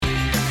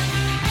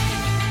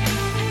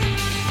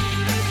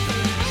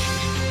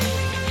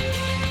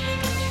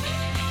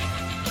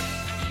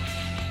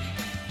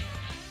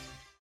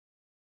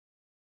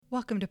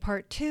Welcome to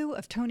part 2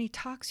 of Tony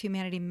Talks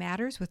Humanity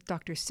Matters with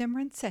Dr.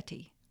 Simran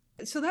Sethi.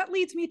 So that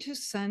leads me to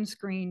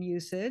sunscreen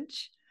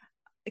usage.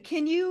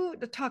 Can you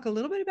talk a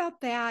little bit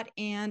about that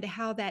and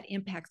how that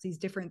impacts these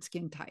different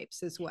skin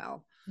types as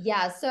well?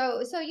 Yeah.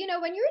 So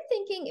when you're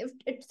thinking,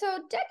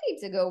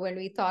 decades ago, when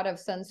we thought of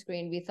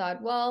sunscreen, we thought,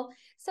 well,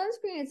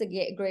 sunscreen is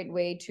a great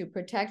way to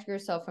protect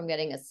yourself from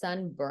getting a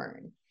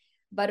sunburn.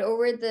 But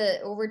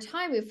over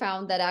time, we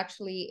found that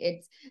actually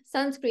it's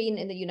sunscreen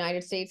in the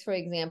United States, for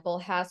example,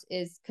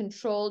 is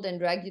controlled and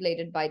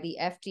regulated by the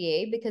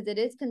FDA because it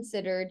is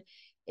considered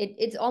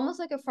it's almost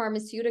like a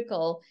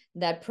pharmaceutical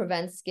that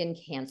prevents skin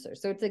cancer.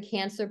 So it's a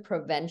cancer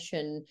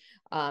prevention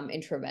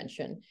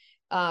intervention.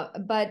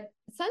 But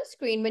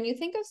sunscreen, when you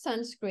think of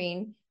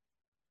sunscreen,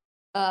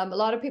 a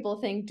lot of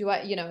people think, do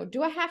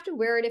I have to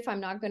wear it if I'm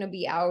not going to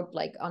be out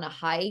like on a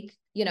hike?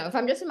 If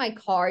I'm just in my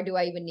car, do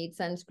I even need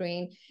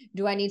sunscreen?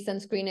 Do I need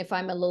sunscreen if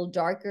I'm a little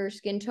darker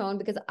skin tone?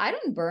 Because I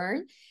don't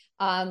burn.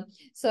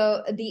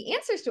 So the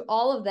answers to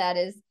all of that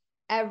is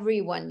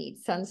everyone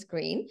needs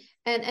sunscreen.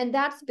 And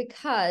that's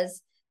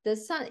because the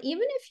sun,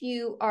 even if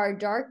you are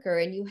darker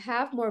and you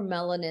have more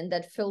melanin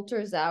that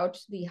filters out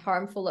the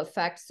harmful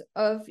effects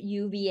of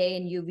UVA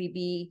and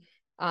UVB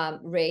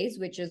rays,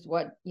 which is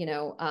what,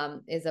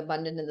 is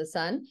abundant in the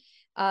sun,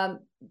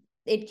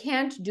 it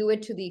can't do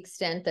it to the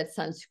extent that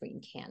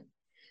sunscreen can.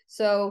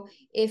 So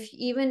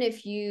even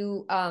if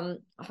you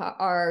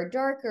are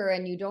darker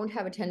and you don't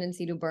have a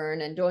tendency to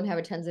burn and don't have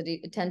a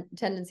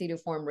tendency to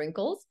form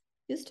wrinkles,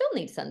 you still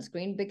need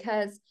sunscreen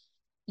because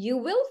you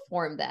will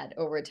form that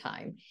over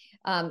time.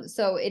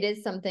 So it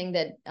is something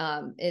that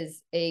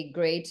is a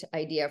great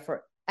idea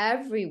for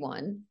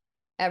everyone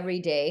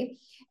every day.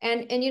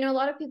 And a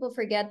lot of people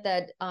forget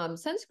that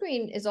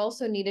sunscreen is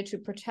also needed to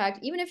protect,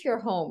 even if you're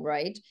home,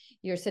 right?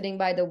 You're sitting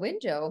by the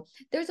window,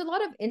 there's a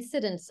lot of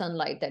incident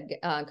sunlight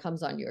that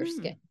comes on your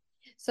skin.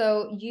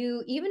 So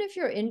even if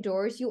you're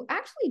indoors, you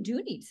actually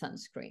do need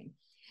sunscreen.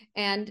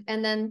 And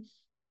then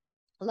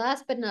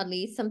last but not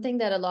least, something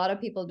that a lot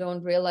of people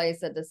don't realize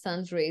that the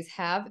sun's rays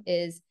have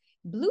is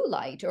blue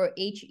light or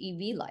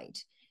HEV light.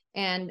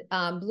 And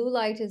blue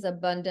light is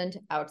abundant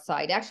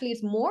outside. Actually,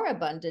 it's more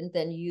abundant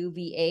than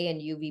UVA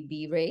and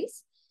UVB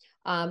rays.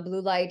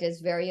 Blue light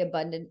is very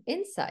abundant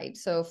inside.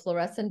 So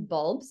fluorescent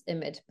bulbs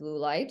emit blue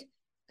light,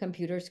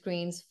 computer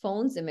screens,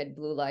 phones emit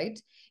blue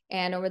light.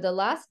 And over the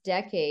last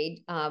decade,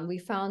 we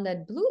found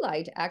that blue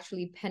light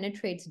actually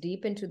penetrates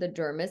deep into the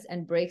dermis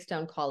and breaks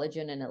down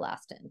collagen and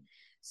elastin.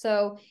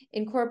 So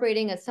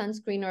incorporating a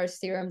sunscreen or a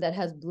serum that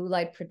has blue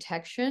light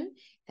protection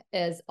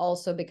is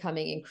also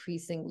becoming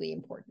increasingly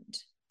important.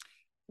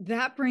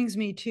 That brings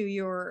me to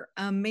your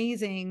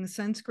amazing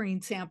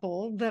sunscreen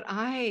sample that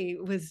I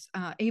was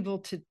able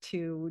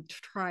to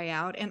try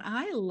out, and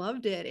I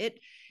loved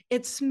it.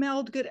 It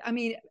smelled good. I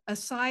mean,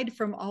 aside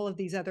from all of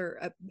these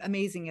other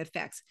amazing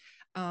effects,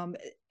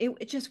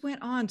 it just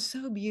went on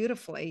so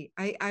beautifully.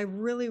 I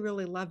really,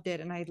 really loved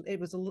it, and it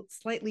was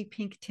slightly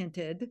pink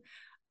tinted.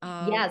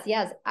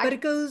 Yes.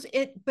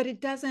 But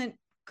it doesn't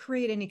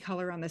create any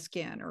color on the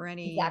skin or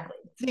any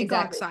zinc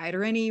oxide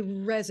or any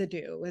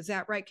residue. Is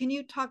that right? Can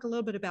you talk a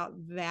little bit about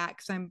that?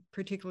 Because I'm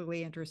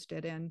particularly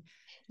interested in.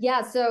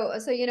 Yeah. So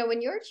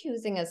when you're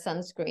choosing a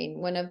sunscreen,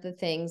 one of the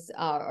things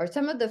or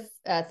some of the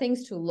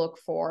things to look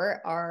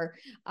for are,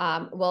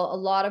 well, a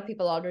lot of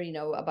people already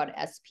know about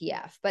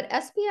SPF, but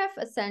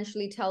SPF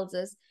essentially tells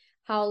us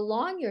how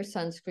long your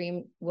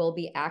sunscreen will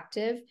be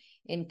active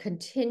in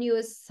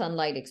continuous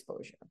sunlight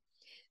exposure.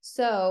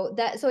 So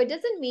it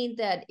doesn't mean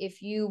that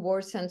if you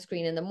wore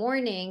sunscreen in the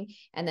morning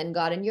and then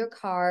got in your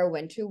car,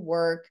 went to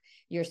work,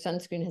 your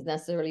sunscreen has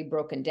necessarily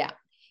broken down.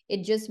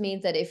 It just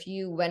means that if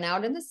you went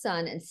out in the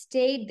sun and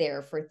stayed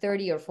there for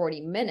 30 or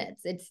 40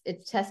 minutes, it's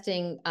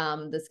testing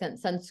the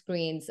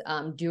sunscreen's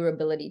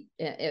durability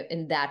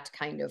in that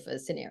kind of a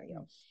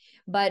scenario.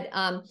 But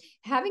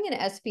having an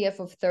SPF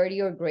of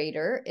 30 or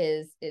greater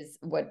is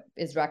what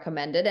is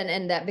recommended,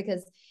 and that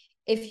because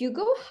if you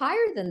go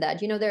higher than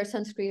that, there are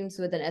sunscreens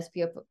with an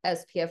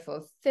SPF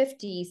of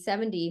 50,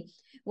 70.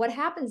 What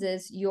happens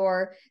is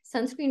your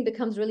sunscreen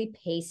becomes really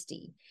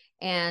pasty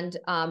and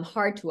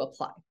hard to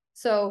apply.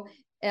 So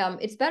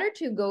it's better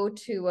to go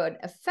to an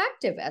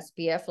effective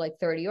SPF like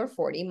 30 or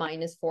 40,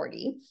 minus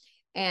 40,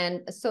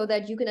 and so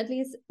that you can at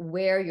least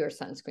wear your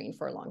sunscreen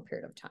for a long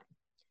period of time.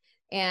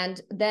 And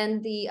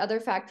then the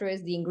other factor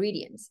is the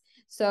ingredients.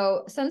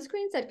 So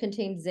sunscreens that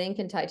contain zinc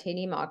and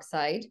titanium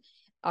oxide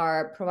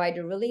provide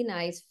a really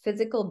nice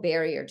physical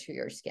barrier to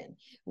your skin,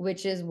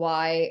 which is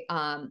why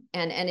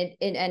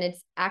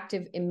it's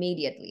active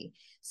immediately.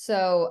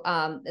 So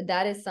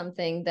that is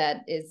something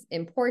that is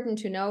important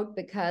to note,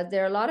 because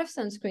there are a lot of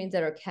sunscreens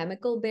that are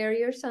chemical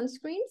barrier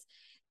sunscreens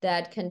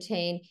that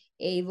contain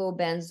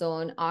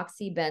avobenzone,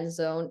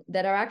 oxybenzone,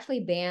 that are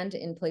actually banned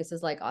in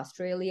places like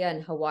Australia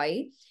and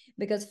Hawaii,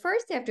 because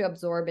first they have to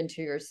absorb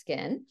into your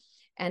skin,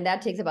 and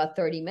that takes about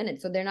 30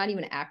 minutes. So they're not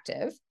even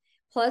active.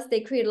 Plus,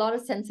 they create a lot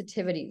of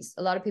sensitivities.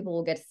 A lot of people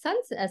will get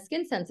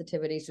skin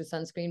sensitivities to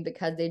sunscreen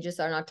because they just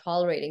are not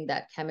tolerating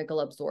that chemical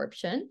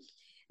absorption.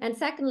 And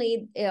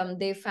secondly,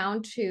 they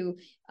found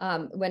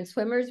when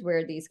swimmers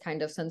wear these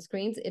kind of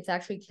sunscreens, it's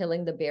actually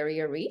killing the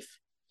barrier reef.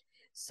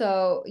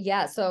 So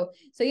yeah,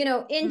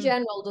 in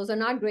general, those are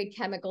not great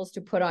chemicals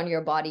to put on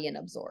your body and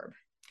absorb.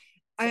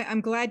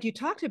 I'm glad you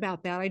talked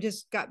about that. I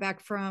just got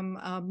back from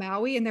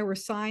Maui, and there were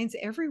signs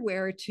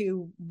everywhere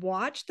to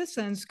watch the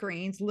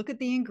sunscreens, look at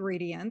the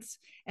ingredients,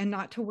 and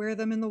not to wear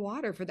them in the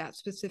water for that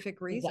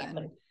specific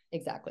reason.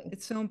 Exactly.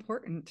 It's so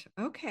important.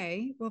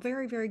 Okay. Well,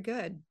 very, very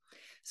good.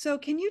 So,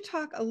 can you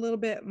talk a little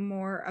bit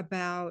more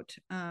about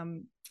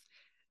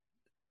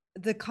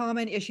the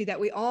common issue that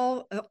we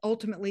all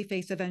ultimately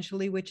face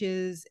eventually, which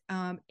is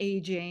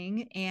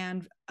aging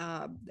and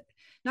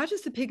not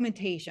just the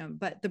pigmentation,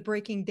 but the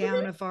breaking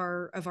down of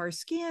our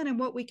skin and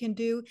what we can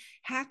do,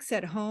 hacks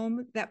at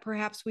home that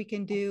perhaps we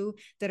can do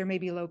that are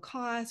maybe low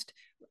cost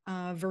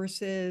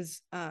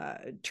versus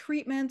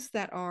treatments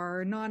that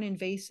are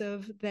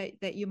non-invasive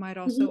that you might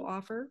also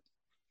offer?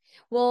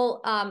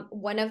 Well,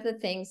 one of the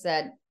things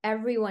that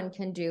everyone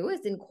can do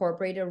is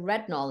incorporate a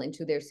retinol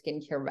into their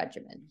skincare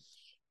regimen.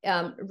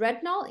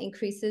 Retinol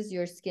increases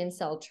your skin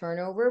cell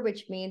turnover,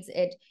 which means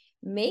it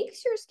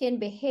makes your skin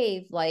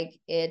behave like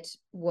it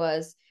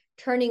was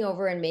turning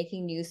over and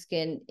making new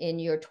skin in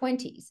your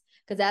 20s.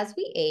 Because as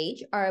we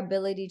age, our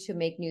ability to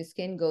make new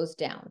skin goes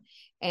down.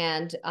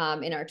 And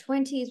in our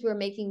 20s, we're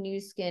making new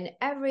skin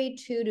every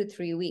 2 to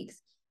 3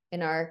 weeks.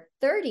 In our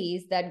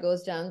 30s, that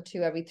goes down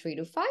to every 3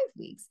 to 5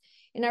 weeks.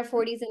 In our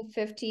 40s and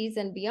 50s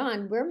and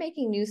beyond, we're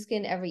making new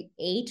skin every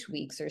 8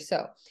 weeks or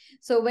so.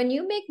 So when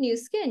you make new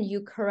skin,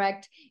 you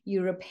correct,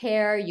 you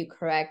repair, you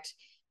correct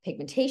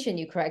pigmentation,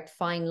 you correct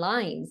fine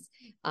lines,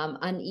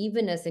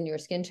 unevenness in your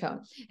skin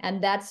tone.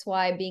 And that's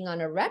why being on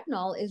a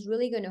retinol is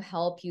really going to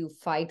help you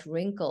fight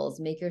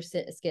wrinkles, make your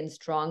skin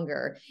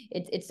stronger.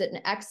 It's an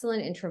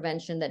excellent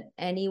intervention that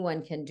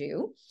anyone can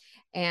do.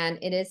 And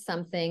it is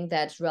something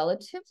that's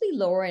relatively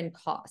lower in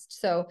cost.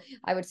 So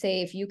I would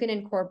say if you can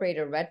incorporate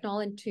a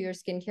retinol into your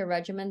skincare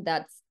regimen,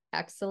 that's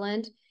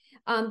excellent.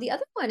 The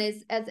other one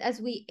is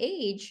as we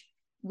age,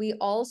 we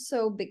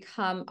also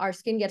become, our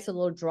skin gets a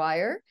little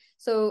drier.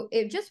 So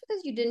if just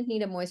because you didn't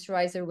need a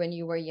moisturizer when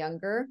you were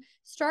younger,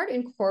 start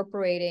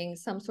incorporating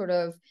some sort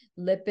of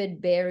lipid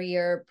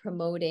barrier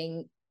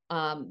promoting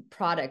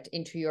product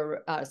into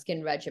your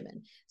skin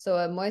regimen. So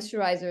a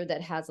moisturizer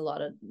that has a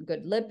lot of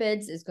good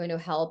lipids is going to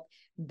help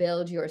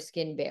build your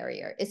skin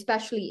barrier,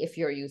 especially if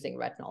you're using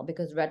retinol,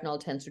 because retinol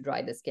tends to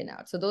dry the skin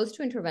out. So those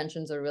two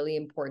interventions are really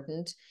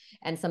important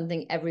and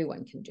something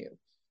everyone can do.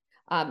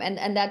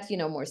 And that's,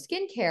 more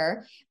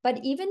skincare, but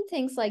even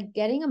things like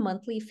getting a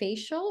monthly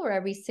facial or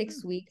every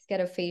 6 weeks, get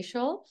a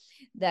facial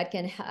that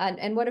can,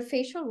 and what a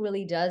facial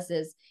really does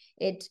is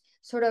it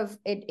sort of,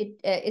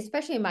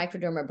 especially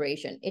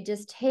microdermabrasion, it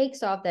just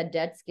takes off that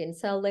dead skin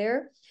cell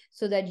layer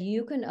so that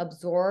you can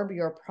absorb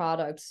your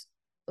products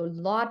a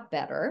lot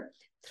better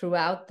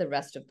throughout the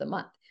rest of the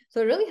month.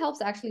 So it really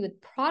helps actually with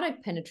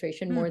product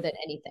penetration more than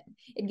anything.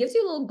 It gives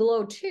you a little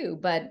glow too,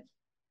 but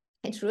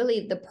it's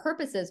really, the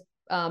purpose is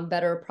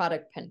better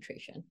product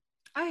penetration.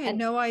 I had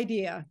no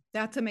idea.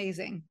 That's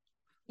amazing.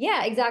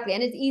 Yeah, exactly.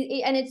 And it's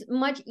easy, and it's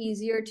much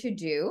easier to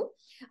do.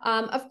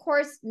 Of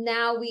course,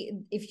 now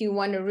if you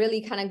want to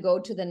really kind of go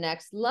to the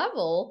next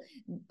level,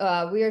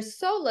 we are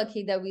so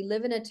lucky that we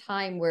live in a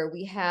time where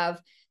we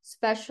have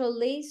special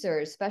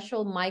lasers,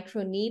 special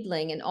micro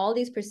needling, and all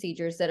these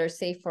procedures that are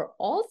safe for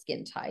all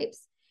skin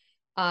types,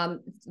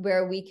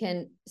 where we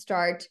can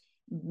start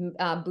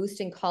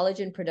boosting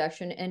collagen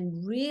production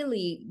and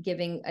really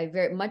giving a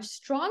very much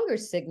stronger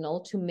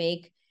signal to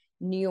make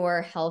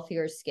newer,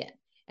 healthier skin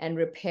and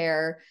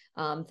repair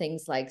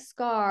things like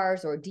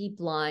scars or deep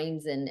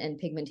lines and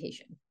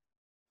pigmentation.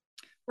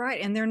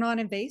 Right. And they're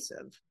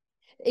non-invasive.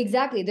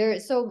 Exactly.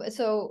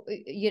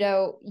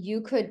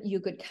 You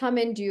could come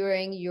in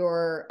during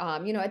your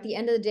at the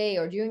end of the day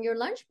or during your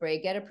lunch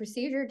break, get a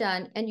procedure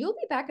done, and you'll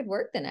be back at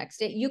work the next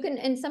day. You can,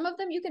 and some of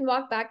them you can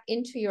walk back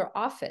into your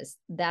office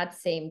that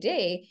same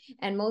day,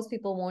 and most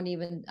people won't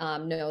even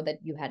know that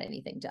you had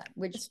anything done,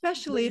 which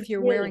especially if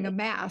you're wearing a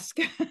mask.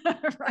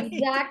 Right?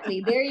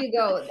 Exactly. There you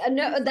go.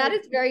 No, that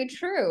is very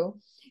true.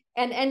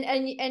 And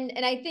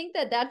I think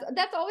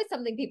that's always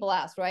something people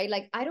ask, right?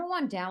 Like, I don't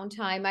want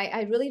downtime.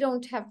 I really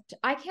don't have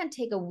I can't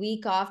take a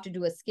week off to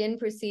do a skin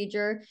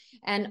procedure.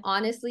 And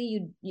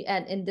honestly,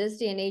 in this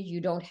day and age,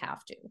 you don't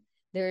have to.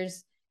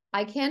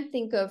 I can't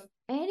think of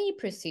any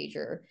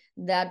procedure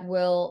that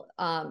will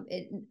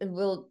it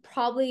will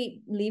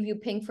probably leave you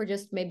pink for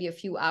just maybe a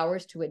few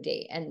hours to a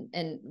day,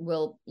 and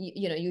will,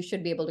 you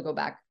should be able to go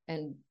back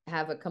and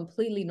have a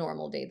completely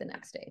normal day the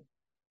next day.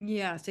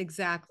 Yes,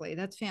 exactly.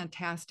 That's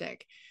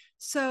fantastic.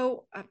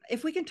 So,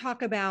 if we can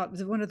talk about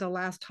one of the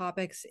last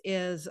topics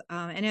is,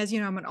 and as you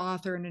know, I'm an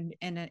author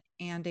and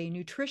a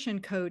nutrition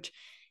coach,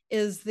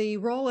 is the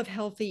role of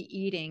healthy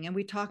eating. And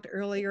we talked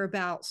earlier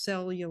about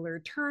cellular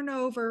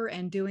turnover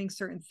and doing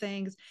certain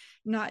things,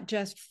 not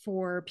just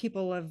for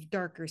people of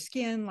darker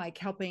skin, like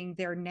helping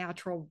their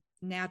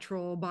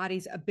natural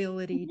body's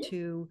ability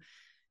to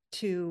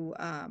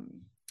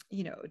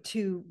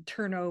to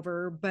turn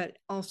over, but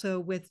also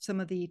with some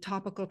of the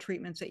topical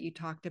treatments that you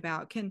talked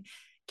about.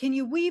 Can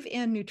you weave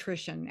in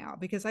nutrition now?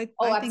 Because Oh,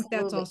 I think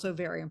that's absolutely. also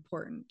very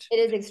important. It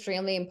is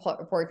extremely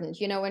important.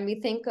 When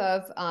we think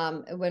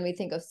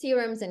of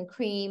serums and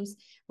creams,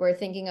 we're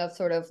thinking of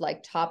sort of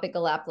like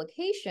topical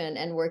application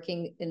and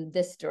working in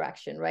this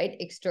direction, right?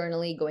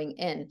 Externally going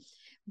in.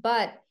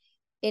 But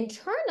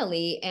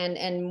internally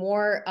and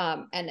more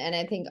and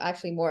I think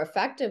actually more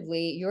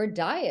effectively, your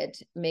diet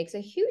makes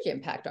a huge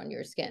impact on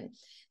your skin.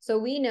 So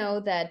we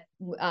know that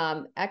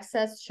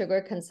excess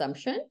sugar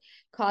consumption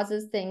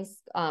causes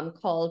things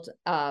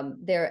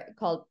they're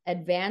called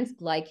advanced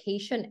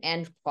glycation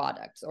end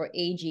products, or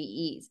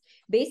AGEs.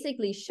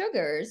 Basically,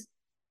 sugars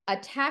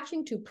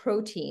attaching to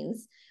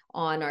proteins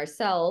on our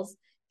cells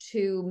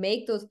to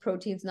make those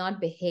proteins not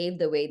behave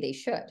the way they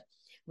should.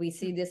 We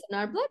see this in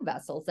our blood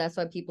vessels. That's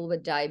why people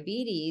with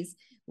diabetes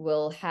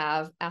will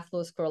have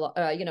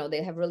atherosclerosis,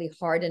 they have really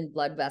hardened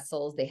blood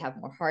vessels. They have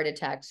more heart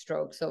attacks,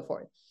 strokes, so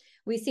forth.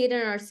 We see it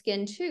in our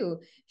skin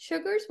too.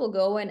 Sugars will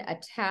go and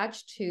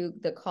attach to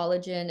the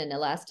collagen and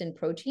elastin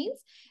proteins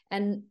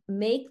and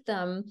make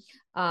them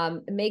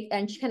kind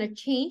of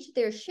change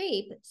their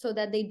shape so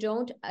that they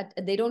don't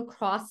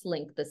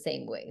cross-link the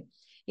same way.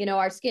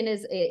 Our skin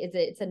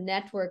it's a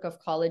network of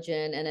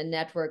collagen and a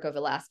network of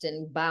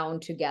elastin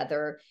bound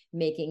together,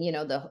 making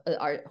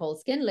our whole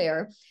skin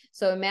layer.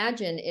 So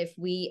imagine if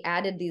we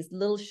added these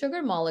little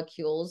sugar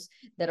molecules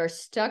that are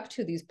stuck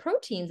to these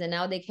proteins, and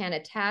now they can't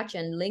attach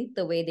and link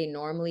the way they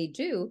normally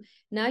do.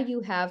 Now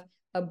you have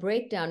a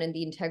breakdown in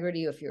the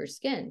integrity of your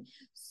skin.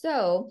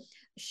 So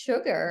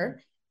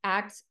sugar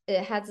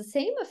it has the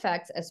same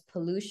effects as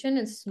pollution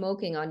and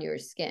smoking on your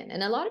skin,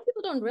 and a lot of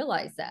people don't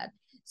realize that.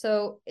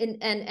 So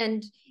and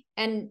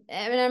I'm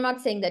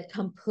not saying that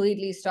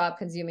completely stop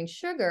consuming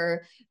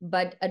sugar,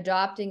 but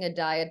adopting a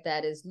diet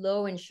that is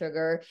low in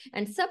sugar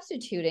and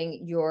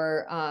substituting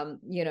to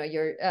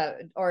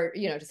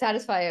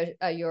satisfy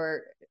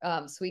your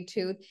sweet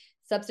tooth,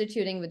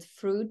 substituting with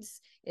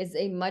fruits is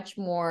a much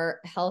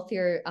more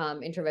healthier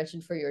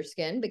intervention for your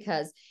skin,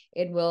 because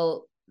it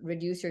will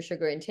reduce your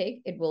sugar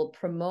intake. It will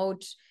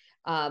promote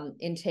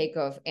intake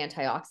of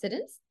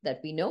antioxidants that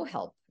we know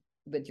help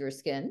with your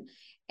skin,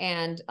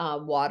 and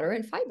water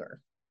and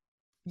fiber.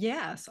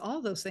 Yes,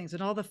 all those things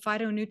and all the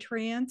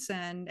phytonutrients,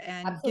 and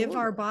give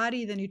our Absolutely.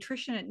 body the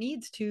nutrition it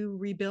needs to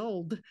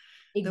rebuild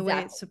the way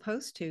it's Exactly.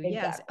 supposed to.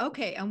 Yes. Exactly.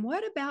 Okay. And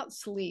what about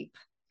sleep?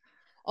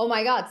 Oh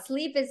my God,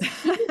 sleep is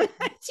huge.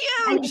 It's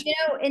And huge.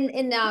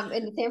 in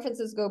the San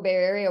Francisco Bay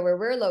Area where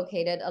we're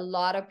located, a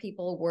lot of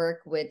people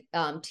work with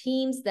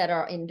teams that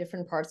are in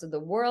different parts of the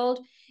world,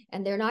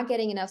 and they're not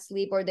getting enough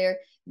sleep, or they're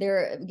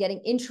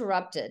getting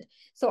interrupted.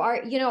 So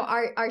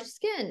our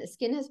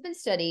skin has been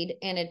studied,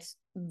 and it's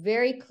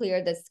very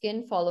clear that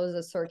skin follows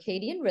a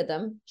circadian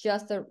rhythm,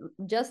 just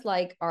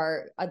like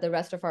the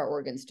rest of our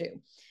organs do.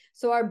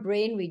 So our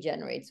brain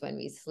regenerates when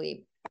we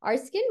sleep. Our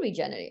skin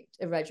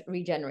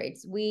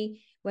regenerates.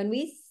 When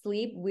we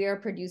sleep, we are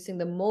producing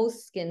the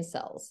most skin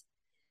cells.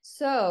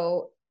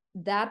 So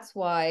that's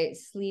why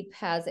sleep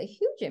has a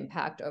huge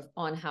impact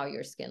on how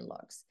your skin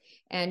looks.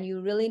 And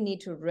you really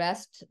need to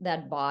rest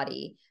that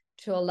body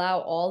to allow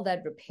all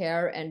that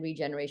repair and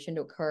regeneration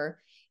to occur.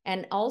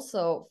 And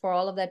also for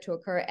all of that to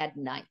occur at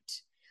night.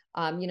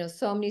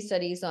 So many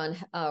studies on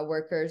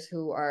workers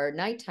who are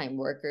nighttime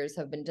workers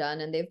have been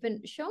done, and they've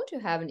been shown to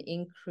have an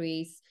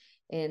increase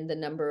in the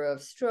number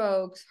of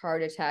strokes,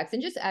 heart attacks,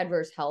 and just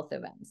adverse health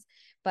events.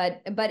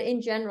 But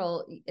in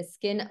general,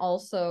 skin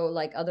also,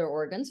 like other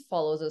organs,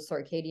 follows a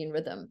circadian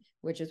rhythm,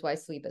 which is why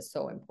sleep is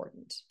so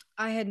important.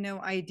 I had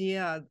no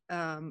idea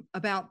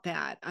about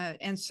that.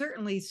 And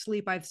certainly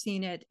sleep, I've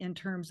seen it in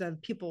terms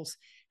of people's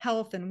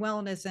health and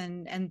wellness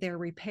and their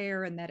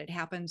repair, and that it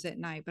happens at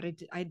night. But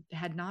I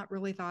had not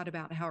really thought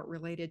about how it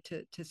related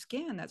to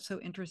skin. That's so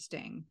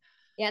interesting.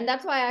 Yeah, and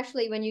that's why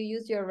actually when you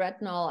use your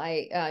retinol,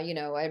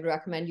 I'd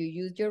recommend you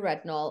use your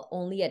retinol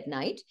only at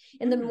night.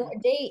 In the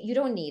day, you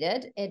don't need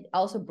it. It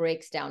also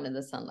breaks down in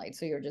the sunlight,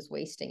 so you're just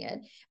wasting it.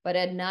 But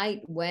at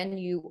night, when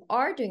you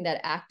are doing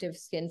that active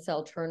skin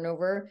cell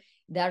turnover,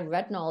 that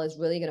retinol is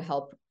really going to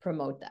help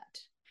promote that.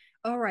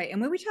 All right. And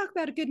when we talk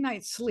about a good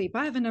night's sleep,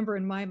 I have a number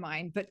in my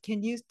mind, but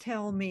can you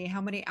tell me how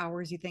many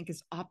hours you think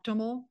is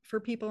optimal for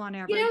people on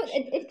average?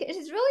 It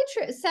is really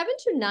true. 7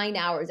 to 9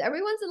 hours.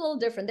 Everyone's a little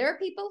different. There are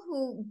people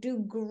who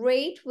do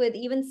great with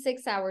even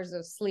 6 hours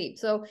of sleep.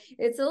 So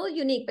it's a little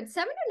unique, but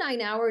 7 to 9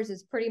 hours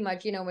is pretty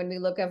much, when we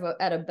look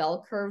at a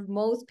bell curve,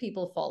 most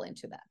people fall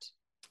into that.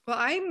 Well,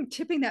 I'm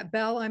tipping that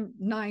bell. I'm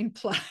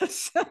 9+. Well,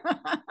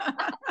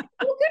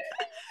 good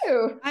for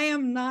you. I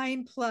am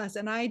 9+,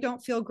 and I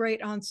don't feel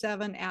great on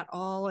 7 at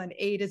all. And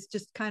 8 is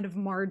just kind of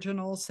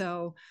marginal.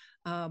 So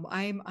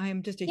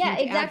I'm just a Yeah,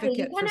 huge exactly. You advocate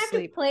kind for of have to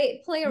sleep.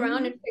 play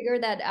around and figure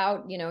that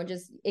out,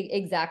 just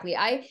exactly.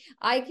 I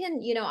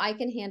can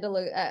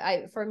handle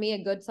for me,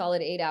 a good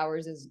solid 8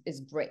 hours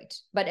is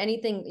great. But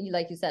anything,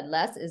 like you said,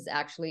 less is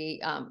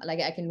actually like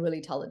I can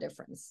really tell the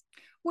difference.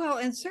 Well,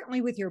 and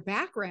certainly with your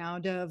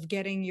background of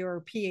getting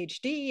your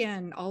PhD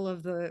and all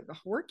of the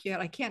work you had,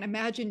 I can't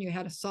imagine you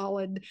had a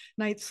solid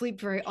night's sleep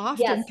very Yes,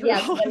 often through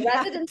yes. all The of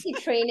that. residency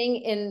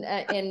training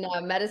in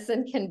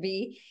medicine can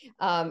be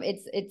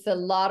it's a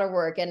lot of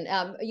work, and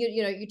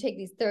you know you take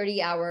these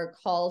 30-hour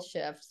call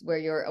shifts where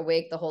you're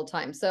awake the whole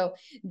time. So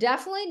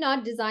definitely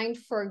not designed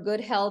for good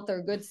health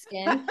or good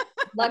skin.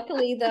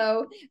 Luckily,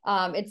 though,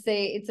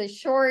 it's a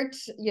short,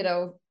 you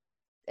know,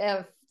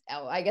 uh,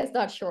 oh, I guess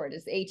not short.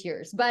 It's 8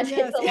 years, but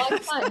Yes, it's a long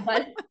yes. time.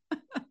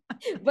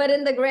 But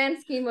in the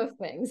grand scheme of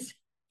things,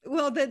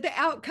 Well, the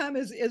outcome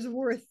is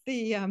worth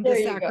the there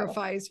you go.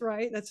 sacrifice,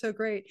 right? That's so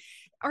great.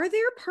 Are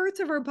there parts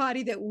of our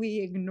body that we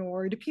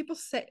ignore? Do people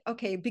say,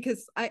 okay,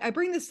 because I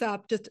bring this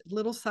up, just a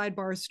little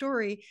sidebar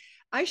story.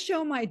 I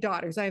show my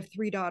daughters, I have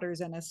 3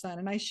 daughters and a son,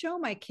 and I show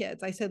my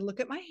kids, I said, look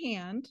at my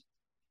hand,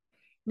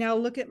 now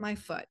look at my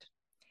foot.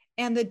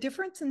 And the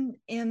difference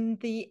in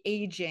the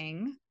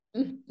aging,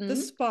 the Mm-hmm.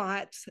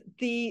 spots,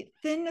 the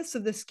thinness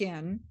of the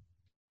skin,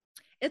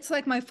 it's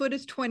like my foot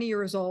is 20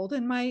 years old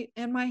and my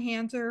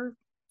hands are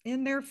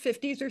in their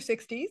 50s or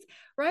 60s,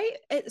 right?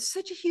 It's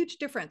such a huge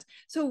difference.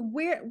 So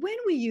when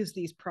we use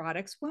these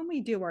products, when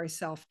we do our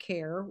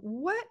self-care,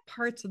 what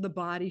parts of the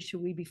body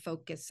should we be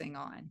focusing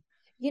on?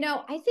 You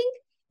know, I think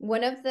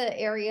one of the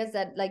areas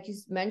that, like you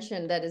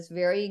mentioned, that is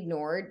very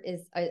ignored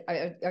is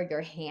are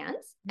your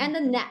hands and the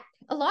Mhm. neck.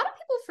 A lot of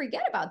people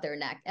forget about their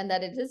neck and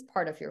that it is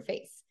part of your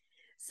face.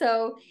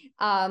 So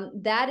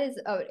that is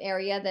an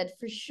area that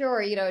for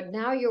sure, you know,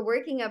 now you're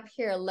working up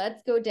here.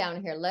 Let's go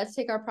down here. Let's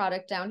take our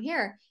product down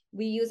here.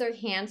 We use our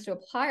hands to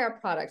apply our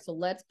product. So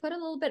let's put a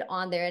little bit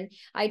on there. And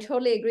I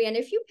totally agree. And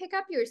if you pick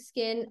up your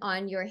skin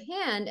on your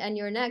hand and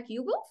your neck,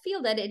 you will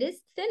feel that it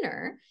is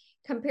thinner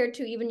compared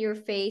to even your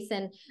face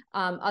and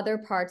other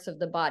parts of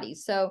the body.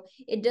 So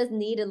it does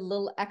need a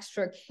little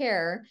extra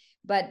care,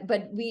 but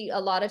we a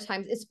lot of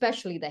times,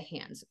 especially the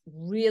hands,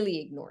 really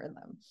ignore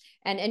them.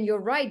 And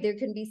you're right, there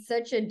can be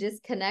such a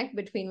disconnect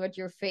between what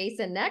your face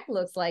and neck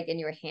looks like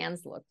and your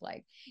hands look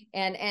like.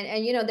 And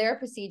you know, there are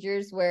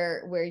procedures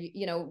where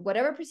you know,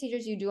 whatever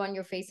procedures you do on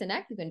your face and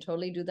neck, you can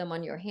totally do them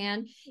on your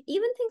hand.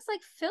 Even things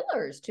like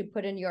fillers to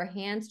put in your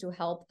hands to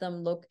help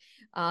them look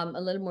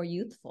a little more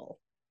youthful.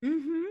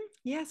 Mm-hmm.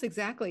 Yes,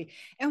 exactly.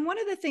 And one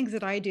of the things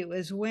that I do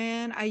is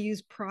when I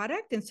use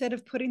product, instead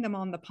of putting them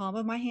on the palm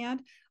of my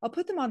hand, I'll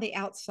put them on the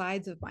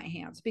outsides of my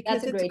hands That's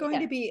because a it's great going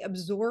tip. to be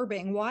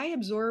absorbing. Why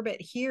absorb it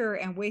here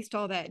and waste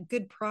all that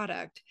good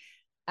product?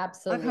 I'll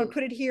Absolutely.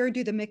 put it here,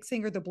 do the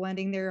mixing or the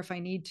blending there if I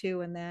need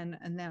to, and then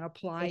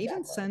apply even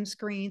Exactly.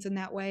 sunscreens, and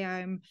that way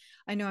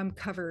I know I'm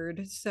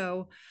covered.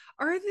 So,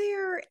 are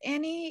there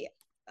any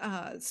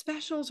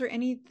specials or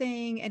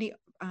anything, any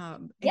Yes,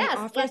 yes,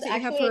 offers that you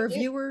have actually for I our do.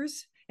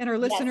 viewers and our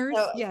Yes. listeners?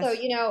 So Yes.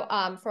 you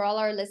know, for all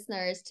our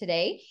listeners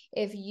today,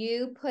 if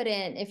you go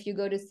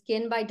to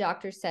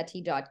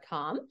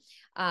skinbydrseti.com,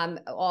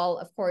 all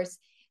of course,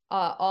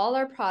 all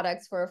our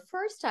products for a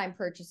first-time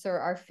purchaser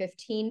are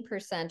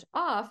 15%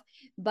 off.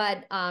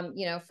 But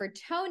you know, for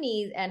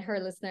Toni and her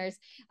listeners,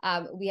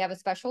 we have a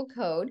special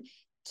code.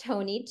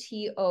 Toni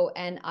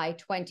TONI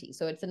 20.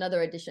 So it's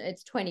another addition,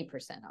 it's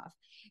 20% off.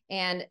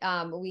 And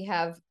we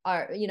have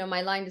our, you know,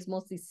 my line is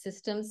mostly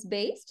systems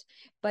based,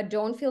 but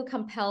don't feel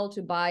compelled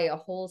to buy a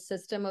whole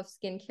system of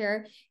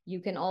skincare. You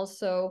can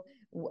also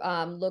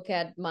look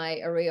at my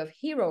array of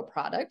hero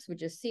products,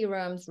 which is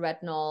serums,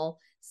 retinol,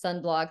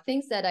 sunblock,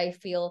 things that I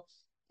feel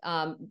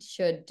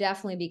should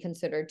definitely be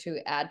considered to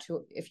add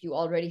to if you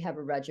already have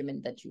a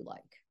regimen that you like.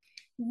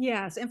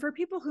 Yes, and for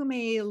people who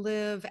may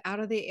live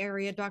out of the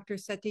area, Dr.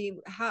 Seti,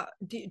 how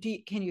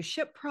can you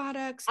ship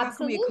products? How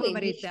can we Absolutely. We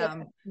accommodate ship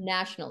them?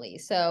 nationally.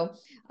 So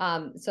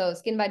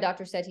Skin by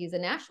Dr. Seti is a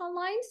national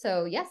line.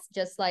 So yes,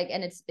 just like,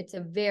 and it's a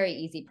very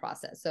easy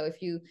process. So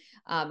if you,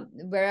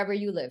 wherever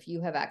you live,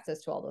 you have access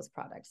to all those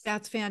products.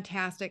 That's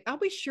fantastic. I'll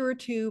be sure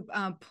to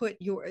put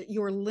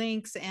your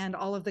links and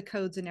all of the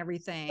codes and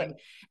everything Great.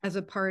 as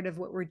a part of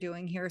what we're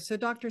doing here. So,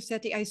 Dr.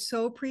 Seti, I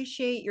so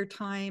appreciate your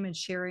time and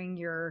sharing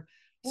your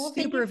Well, thank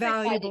you super for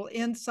inviting valuable me.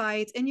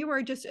 insights. And you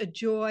are just a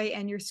joy,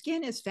 and your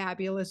skin is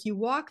fabulous. You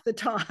walk the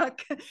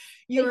talk.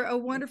 You're Thank a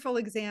you. wonderful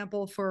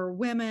example for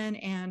women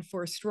and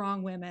for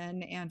strong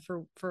women and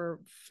for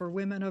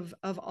women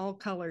of all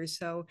colors.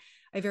 So,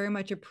 I very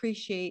much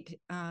appreciate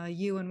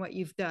you and what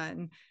you've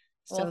done.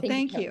 Well, So, thank you,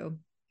 thank Toni. you.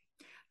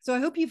 So I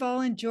hope you've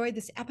all enjoyed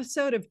this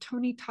episode of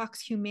Toni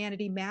Talks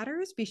Humanity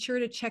Matters. Be sure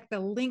to check the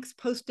links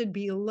posted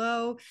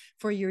below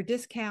for your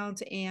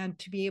discounts and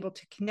to be able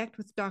to connect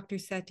with Dr.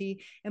 Seti.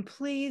 And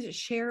please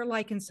share,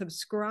 like, and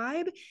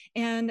subscribe.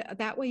 And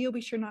that way you'll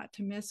be sure not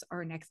to miss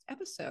our next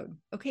episode.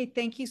 Okay,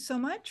 thank you so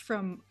much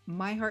from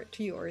my heart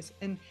to yours.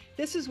 And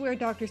this is where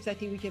Dr.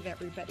 Seti, we give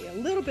everybody a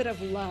little bit of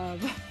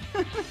love.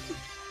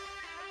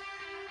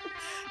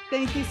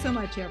 Thank you so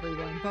much,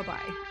 everyone.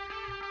 Bye-bye.